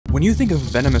When you think of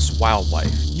venomous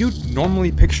wildlife, you'd normally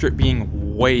picture it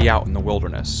being way out in the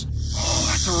wilderness. Oh,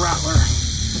 that's a rattler.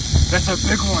 That's a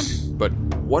big one. But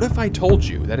what if I told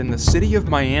you that in the city of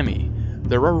Miami,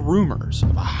 there are rumors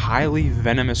of a highly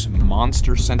venomous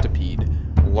monster centipede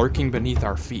lurking beneath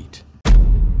our feet?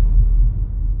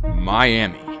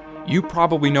 Miami. You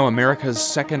probably know America's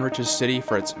second richest city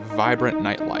for its vibrant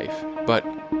nightlife, but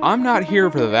I'm not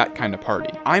here for that kind of party.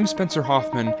 I'm Spencer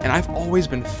Hoffman, and I've always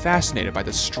been fascinated by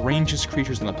the strangest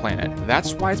creatures on the planet.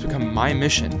 That's why it's become my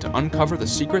mission to uncover the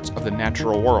secrets of the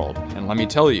natural world. And let me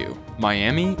tell you,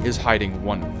 Miami is hiding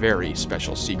one very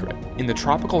special secret. In the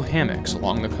tropical hammocks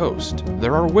along the coast,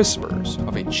 there are whispers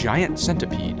of a giant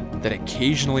centipede that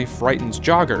occasionally frightens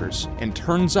joggers and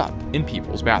turns up in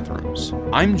people's bathrooms.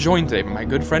 I'm joined today by my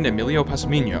good friend Emilio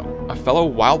Pazmino, a fellow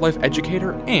wildlife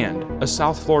educator and a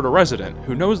South Florida resident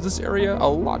who knows this area a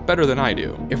lot better than I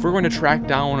do. If we're going to track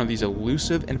down one of these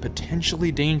elusive and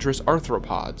potentially dangerous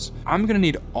arthropods, I'm gonna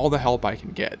need all the help I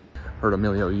can get. Heard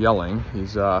Emilio yelling.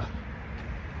 He's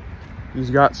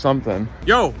got something.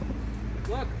 Yo!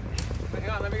 Look, hang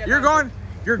on, let me get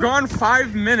You're gone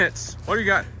 5 minutes. What do you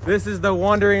got? This is the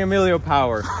wandering Emilio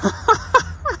power.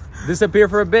 Disappear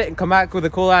for a bit and come back with a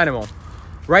cool animal.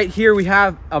 Right here we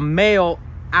have a male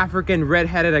African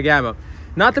red-headed agama.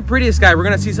 Not the prettiest guy. We're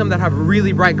gonna see some that have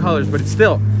really bright colors, but it's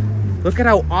still, look at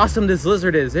how awesome this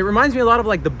lizard is. It reminds me a lot of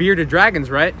like the bearded dragons,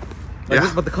 right? Like,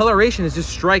 yeah. But the coloration is just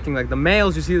striking. Like the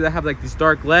males, you see that have like these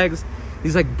dark legs,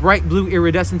 these like bright blue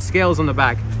iridescent scales on the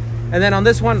back. And then on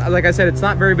this one, like I said, it's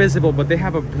not very visible, but they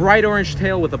have a bright orange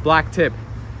tail with a black tip.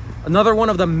 Another one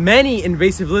of the many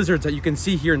invasive lizards that you can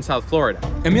see here in South Florida.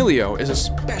 Emilio is a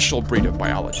special breed of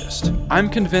biologist. I'm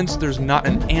convinced there's not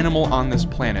an animal on this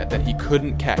planet that he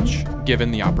couldn't catch, given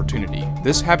the opportunity.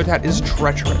 This habitat is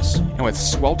treacherous, and with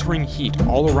sweltering heat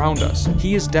all around us,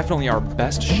 he is definitely our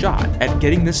best shot at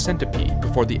getting this centipede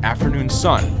before the afternoon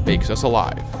sun bakes us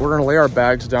alive. We're gonna lay our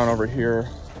bags down over here.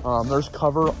 There's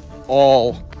cover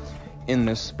all in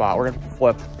this spot. We're gonna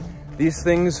flip. These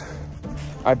things,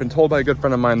 I've been told by a good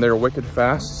friend of mine, they're wicked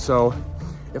fast, so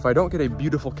if I don't get a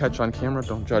beautiful catch on camera,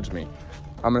 don't judge me.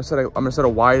 I'm gonna set a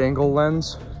wide angle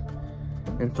lens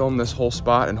and film this whole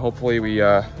spot, and hopefully we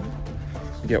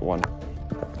get one. All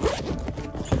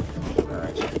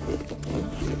right,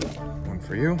 one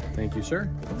for you. Thank you, sir.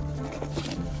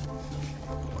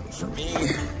 One for me.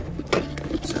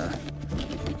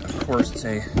 Of course, it's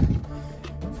a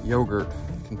yogurt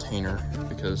container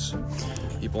because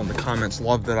people in the comments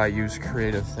love that I use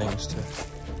creative things to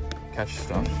catch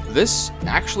stuff. This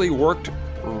actually worked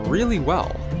really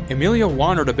well. Emilio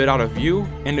wandered a bit out of view,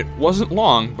 and it wasn't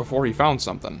long before he found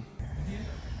something.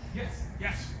 Yes.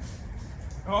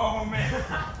 Oh man.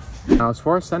 Now, as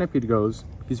far as centipede goes,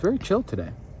 he's very chill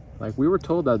today. Like, we were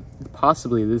told that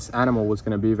possibly this animal was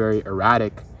going to be very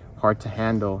erratic, hard to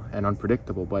handle, and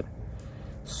unpredictable, but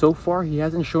so far he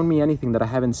hasn't shown me anything that I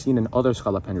haven't seen in other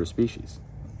scolopendra species.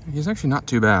 He's actually not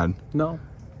too bad. No.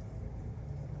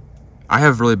 I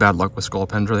have really bad luck with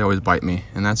scolopendra. They always bite me,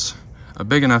 and that's a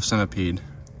big enough centipede.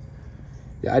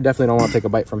 Yeah, I definitely don't want to take a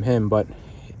bite from him, but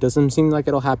it doesn't seem like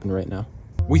it'll happen right now.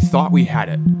 We thought we had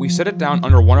it. We set it down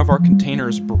under one of our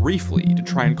containers briefly to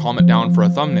try and calm it down for a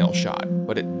thumbnail shot,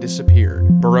 but it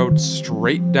disappeared, burrowed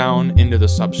straight down into the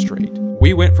substrate.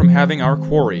 We went from having our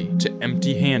quarry to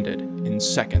empty-handed in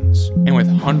seconds. And with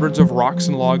hundreds of rocks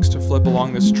and logs to flip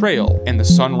along this trail and the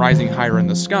sun rising higher in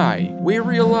the sky, we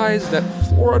realized that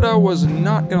Florida was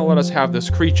not gonna let us have this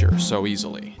creature so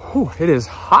easily. Whew, it is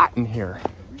hot in here.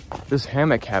 This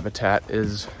hammock habitat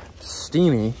is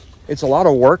steamy. It's a lot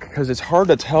of work because it's hard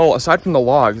to tell, aside from the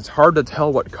logs, it's hard to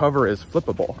tell what cover is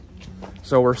flippable.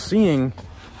 So we're seeing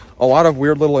a lot of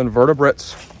weird little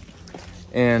invertebrates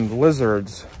and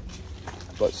lizards,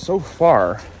 but so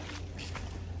far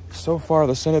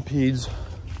the centipedes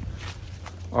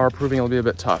are proving it'll be a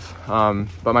bit tough.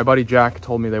 But my buddy Jack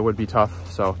told me they would be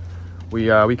tough, so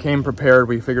we came prepared.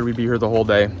 We figured we'd be here the whole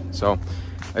day, so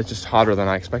it's just hotter than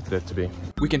I expected it to be.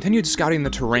 We continued scouting the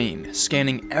terrain,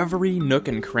 scanning every nook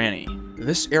and cranny.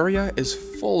 This area is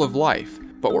full of life,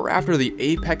 but we're after the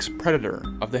apex predator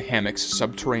of the hammock's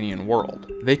subterranean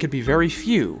world. They could be very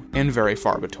few and very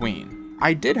far between.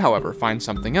 I did, however, find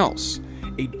something else.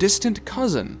 A distant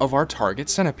cousin of our target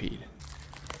centipede.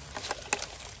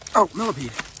 Oh,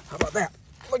 millipede. How about that?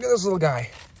 Look at this little guy.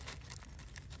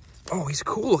 Oh, he's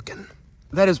cool looking.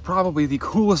 That is probably the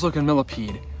coolest looking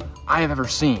millipede I have ever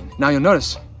seen. Now you'll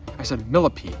notice, I said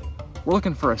millipede. We're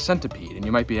looking for a centipede, and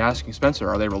you might be asking, Spencer,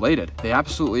 are they related? They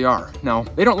absolutely are. Now,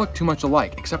 they don't look too much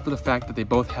alike, except for the fact that they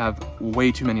both have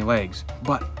way too many legs.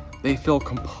 But They fill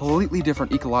completely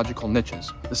different ecological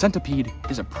niches. The centipede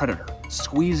is a predator,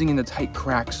 squeezing into tight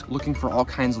cracks, looking for all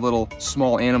kinds of little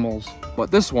small animals. But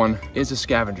this one is a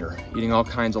scavenger, eating all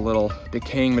kinds of little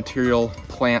decaying material,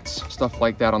 plants, stuff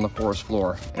like that on the forest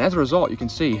floor. And as a result, you can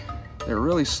see they're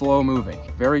really slow moving,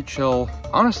 very chill,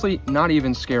 honestly, not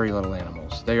even scary little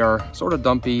animals. They are sort of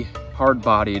dumpy,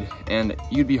 hard-bodied, and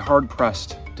you'd be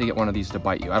hard-pressed to get one of these to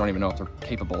bite you. I don't even know if they're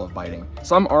capable of biting.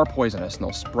 Some are poisonous and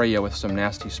they'll spray you with some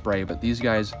nasty spray, but these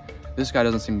guys, this guy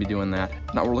doesn't seem to be doing that.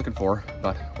 Not what we're looking for,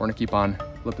 but we're gonna keep on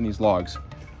flipping these logs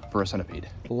for a centipede.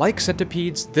 Like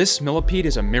centipedes, this millipede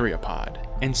is a myriapod.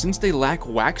 And since they lack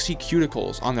waxy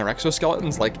cuticles on their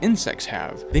exoskeletons like insects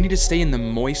have, they need to stay in the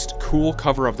moist, cool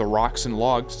cover of the rocks and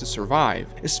logs to survive,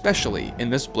 especially in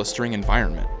this blistering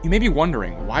environment. You may be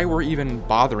wondering why we're even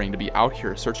bothering to be out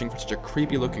here searching for such a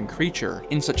creepy looking creature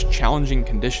in such challenging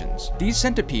conditions. These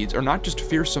centipedes are not just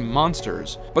fearsome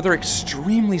monsters, but they're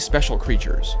extremely special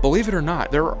creatures. Believe it or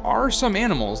not, there are some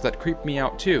animals that creep me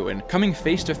out too, and coming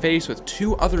face to face with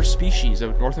 2 other species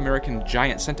of North American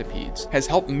giant centipedes has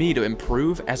helped me to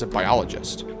improve as a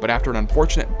biologist. But after an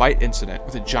unfortunate bite incident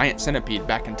with a giant centipede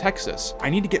back in Texas, I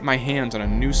need to get my hands on a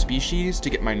new species to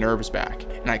get my nerves back,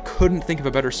 and I couldn't think of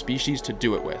a better species to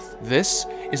do it with. This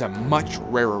is a much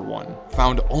rarer one,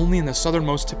 found only in the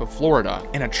southernmost tip of Florida,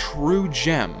 and a true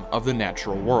gem of the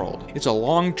natural world. It's a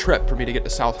long trip for me to get to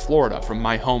South Florida from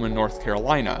my home in North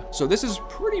Carolina, so this is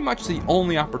pretty much the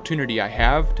only opportunity I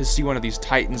have to see one of these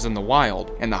titans in the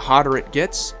wild, and the hotter it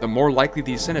gets, the more likely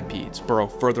these centipedes burrow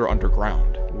further underground.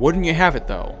 Wouldn't you have it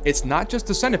though, it's not just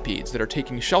the centipedes that are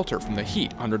taking shelter from the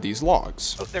heat under these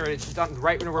logs. Oh, there it is. It's on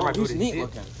right where my boot is. Neat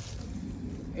looking.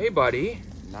 Hey, buddy.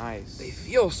 Nice. They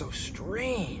feel so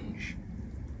strange.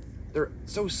 They're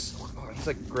so... Oh, it's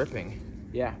like gripping.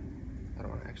 Yeah. I don't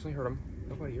want to actually hurt them.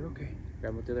 No, buddy, you're okay.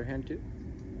 Grab him with the other hand too.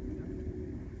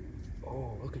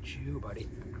 Oh, look at you, buddy.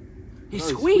 He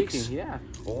squeaks. He's squeaking, yeah.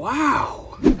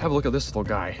 Wow. Have a look at this little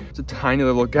guy. It's a tiny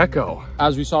little gecko.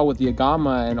 As we saw with the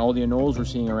agama and all the anoles we're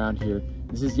seeing around here,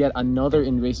 this is yet another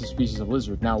invasive species of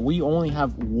lizard. Now, we only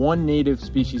have 1 native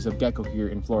species of gecko here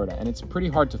in Florida, and it's pretty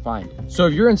hard to find. So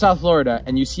if you're in South Florida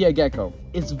and you see a gecko,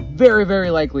 it's very,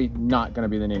 very likely not gonna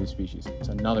be the native species. It's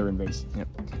another invasive. Yep.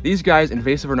 These guys,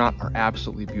 invasive or not, are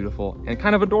absolutely beautiful and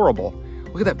kind of adorable.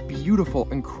 Look at that beautiful,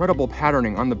 incredible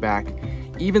patterning on the back.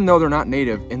 Even though they're not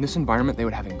native, in this environment, they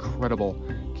would have incredible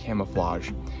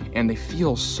camouflage, and they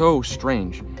feel so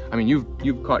strange. I mean, you've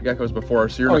caught geckos before,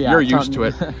 so you're used to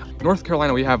it. North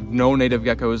Carolina, we have no native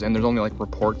geckos, and there's only like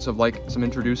reports of like some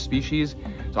introduced species,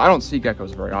 so I don't see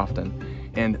geckos very often.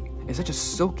 And it's such a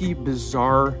silky,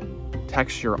 bizarre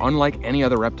texture, unlike any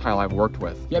other reptile I've worked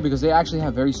with. Yeah, because they actually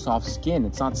have very soft skin.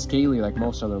 It's not scaly like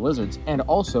most other lizards. And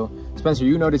also, Spencer,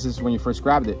 you noticed this when you first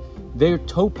grabbed it, their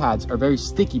toe pads are very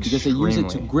sticky because they use it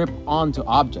to grip onto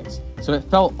objects. So it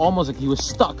felt almost like he was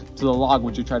stuck to the log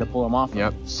when you try to pull him off.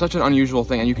 Yep, such an unusual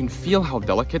thing, and you can feel how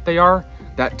delicate they are.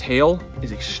 That tail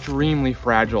is extremely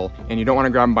fragile, and you don't want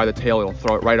to grab him by the tail. It'll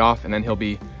throw it right off, and then he'll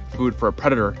be food for a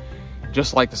predator,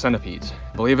 just like the centipedes.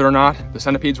 Believe it or not, the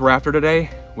centipedes we're after today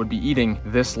would be eating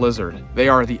this lizard. They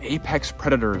are the apex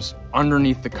predators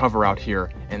underneath the cover out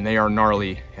here, and they are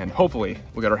gnarly, and hopefully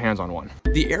we'll get our hands on one.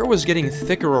 The air was getting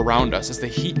thicker around us as the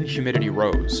heat and humidity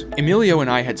rose. Emilio and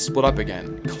I had split up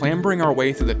again, clambering our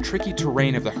way through the tricky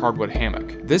terrain of the hardwood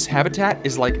hammock. This habitat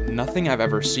is like nothing I've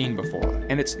ever seen before,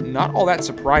 and it's not all that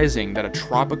surprising that a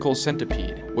tropical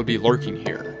centipede would be lurking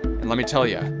here. And let me tell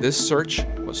you, this search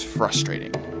was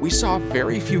frustrating. We saw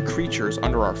very few creatures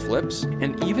under our flips,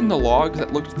 and even the logs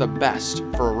that looked the best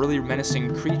for a really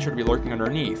menacing creature to be lurking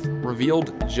underneath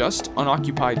revealed just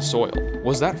unoccupied soil.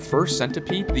 Was that first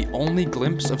centipede the only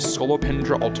glimpse of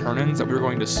Scolopendra alternans that we were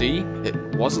going to see? It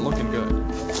wasn't looking good.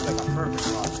 It's like a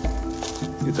perfect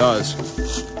log. It does.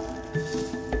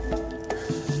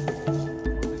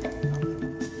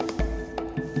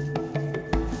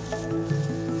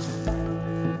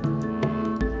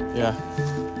 Yeah.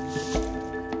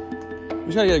 We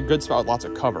just gotta get a good spot with lots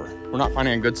of cover. We're not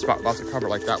finding a good spot with lots of cover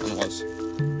like that one was.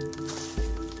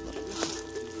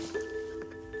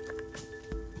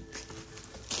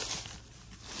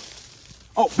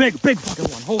 Oh, big fucking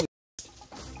one. Holy.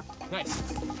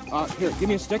 Nice. Here, give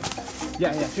me a stick.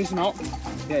 Yeah, chase him out.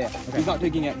 Yeah. Okay. He's not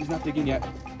digging yet. Yeah.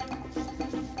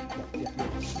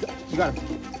 You got him.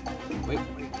 Wait.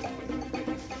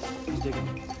 He's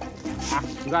digging. Ah,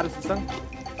 you got it, son?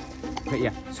 Okay,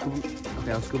 yeah. Scoop him.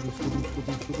 Okay, I'll scoop him.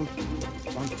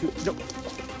 1, 2, no.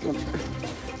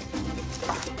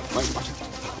 Watch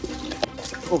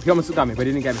it. Oh, he almost got me, but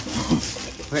he didn't get me.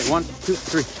 Okay, 1, 2,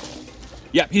 3.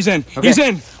 Yep, he's in. Okay. He's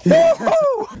in.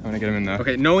 Woo-hoo! gonna get him in the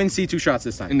Okay, no in situ shots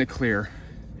this time. in the clear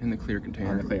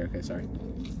container. On the clear, okay, sorry.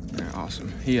 Yeah,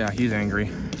 awesome. He's angry.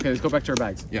 Okay, let's go back to our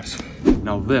bags. Yes.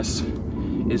 Now this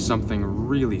is something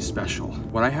really special.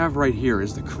 What I have right here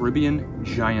is the Caribbean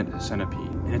giant centipede,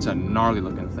 and it's a gnarly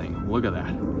looking thing. Look at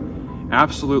that.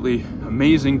 Absolutely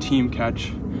amazing team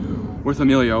catch with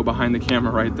Emilio behind the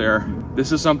camera right there.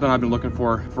 This is something I've been looking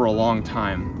for a long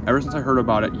time. Ever since I heard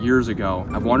about it years ago,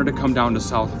 I've wanted to come down to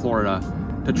South Florida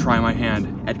to try my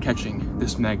hand at catching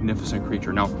this magnificent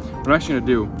creature. Now, what I'm actually gonna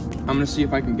do, I'm gonna see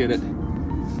if I can get it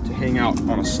to hang out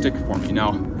on a stick for me.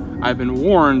 Now, I've been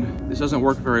warned this doesn't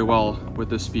work very well with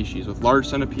this species. With large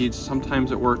centipedes,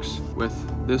 sometimes it works. With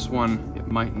this one, it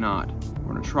might not.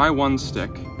 We're gonna try one stick.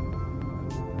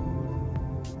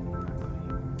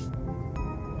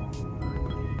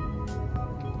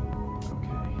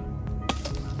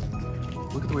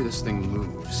 Look at the way this thing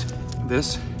moves.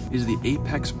 This is the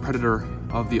apex predator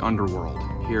of the underworld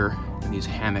here in these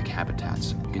hammock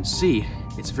habitats. You can see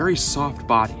it's very soft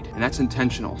bodied, and that's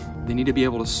intentional. They need to be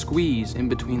able to squeeze in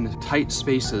between the tight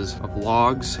spaces of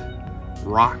logs,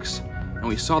 rocks, and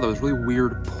we saw those really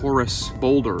weird porous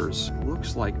boulders.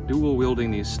 Looks like dual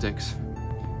wielding these sticks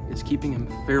is keeping him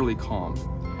fairly calm.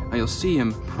 Now you'll see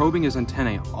him probing his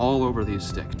antennae all over these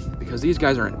sticks because these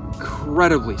guys are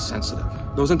incredibly sensitive.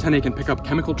 Those antennae can pick up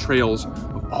chemical trails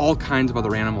of all kinds of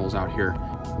other animals out here.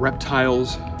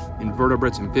 Reptiles,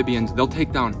 invertebrates, amphibians, they'll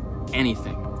take down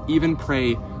anything, even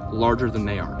prey larger than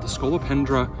they are. The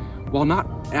Scolopendra, while not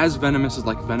as venomous as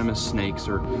like venomous snakes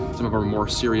or some of our more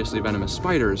seriously venomous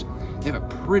spiders, they have a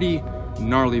pretty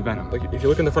gnarly venom. Like if you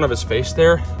look in the front of his face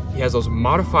there, he has those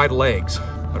modified legs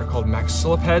that are called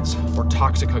maxillipeds or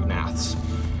toxicognaths.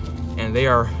 And they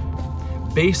are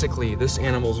basically this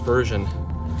animal's version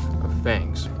of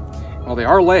fangs. While they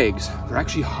are legs, they're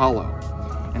actually hollow,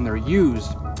 and they're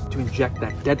used to inject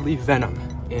that deadly venom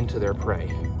into their prey.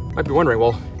 You might be wondering,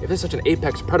 well, if it's such an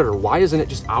apex predator, why isn't it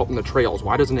just out in the trails?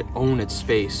 Why doesn't it own its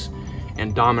space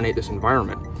and dominate this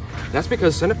environment? And that's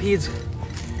because centipedes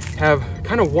have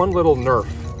kind of one little nerf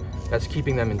that's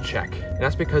keeping them in check. And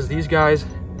that's because these guys,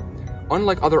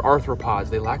 unlike other arthropods,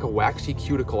 they lack a waxy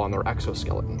cuticle on their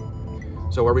exoskeleton.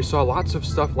 So where we saw lots of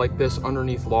stuff like this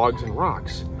underneath logs and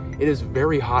rocks, it is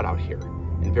very hot out here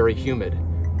and very humid,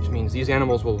 which means these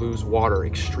animals will lose water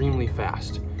extremely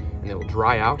fast and they will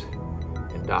dry out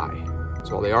and die.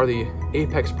 So while they are the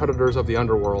apex predators of the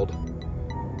underworld,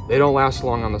 they don't last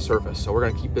long on the surface. So we're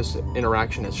gonna keep this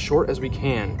interaction as short as we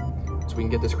can so we can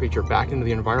get this creature back into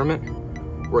the environment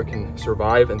where it can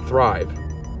survive and thrive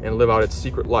and live out its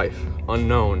secret life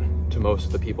unknown to most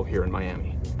of the people here in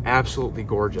Miami. Absolutely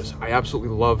gorgeous. I absolutely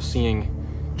love seeing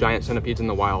giant centipedes in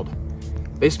the wild.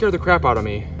 They scare the crap out of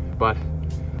me, but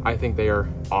I think they are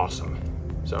awesome.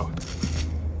 So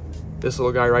this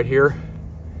little guy right here,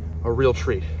 a real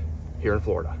treat here in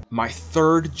Florida. My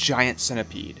third giant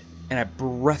centipede, and a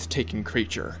breathtaking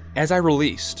creature. As I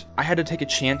released, I had to take a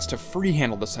chance to free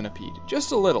handle the centipede,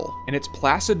 just a little, and its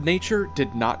placid nature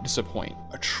did not disappoint.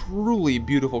 A truly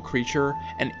beautiful creature,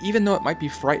 and even though it might be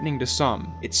frightening to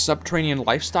some, its subterranean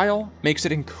lifestyle makes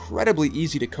it incredibly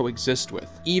easy to coexist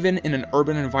with, even in an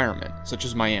urban environment such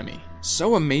as Miami.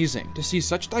 So amazing to see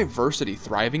such diversity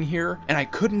thriving here, and I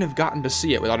couldn't have gotten to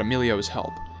see it without Emilio's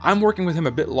help. I'm working with him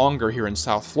a bit longer here in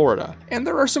South Florida, and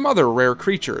there are some other rare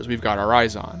creatures we've got our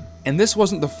eyes on. And this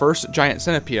wasn't the first giant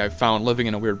centipede I've found living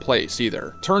in a weird place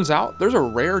either. Turns out, there's a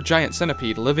rare giant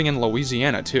centipede living in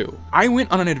Louisiana too. I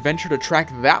went on an adventure to track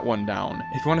that one down.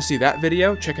 If you want to see that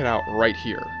video, check it out right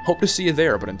here. Hope to see you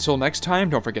there, but until next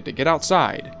time, don't forget to get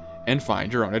outside and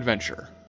find your own adventure.